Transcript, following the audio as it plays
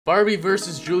Barbie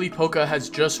versus Jully Poca has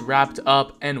just wrapped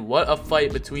up, and what a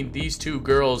fight between these two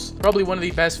girls. Probably one of the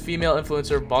best female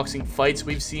influencer boxing fights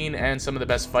we've seen and some of the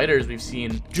best fighters we've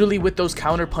seen. Jully with those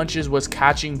counter punches was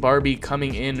catching Barbie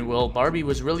coming in. Well, Barbie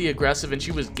was really aggressive and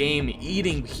she was game,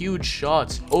 eating huge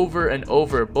shots over and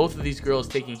over. Both of these girls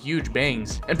taking huge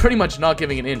bangs and pretty much not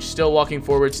giving an inch, still walking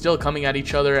forward, still coming at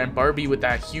each other, and Barbie with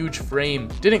that huge frame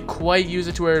didn't quite use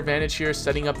it to her advantage here,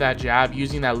 setting up that jab,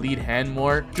 using that lead hand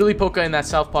more. Jully Poca in that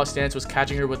southpaw stance was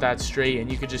catching her with that straight,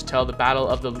 and you could just tell the battle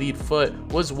of the lead foot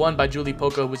was won by Jully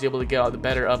Poca, who was able to get out the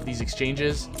better of these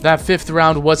exchanges. That fifth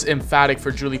round was emphatic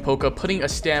for Jully Poca, putting a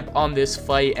stamp on this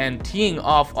fight and teeing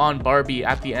off on Barbie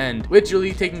at the end, with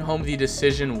Jully taking home the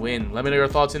decision win. Let me know your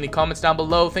thoughts in the comments down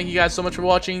below. Thank you guys so much for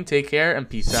watching. Take care and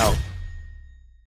peace out.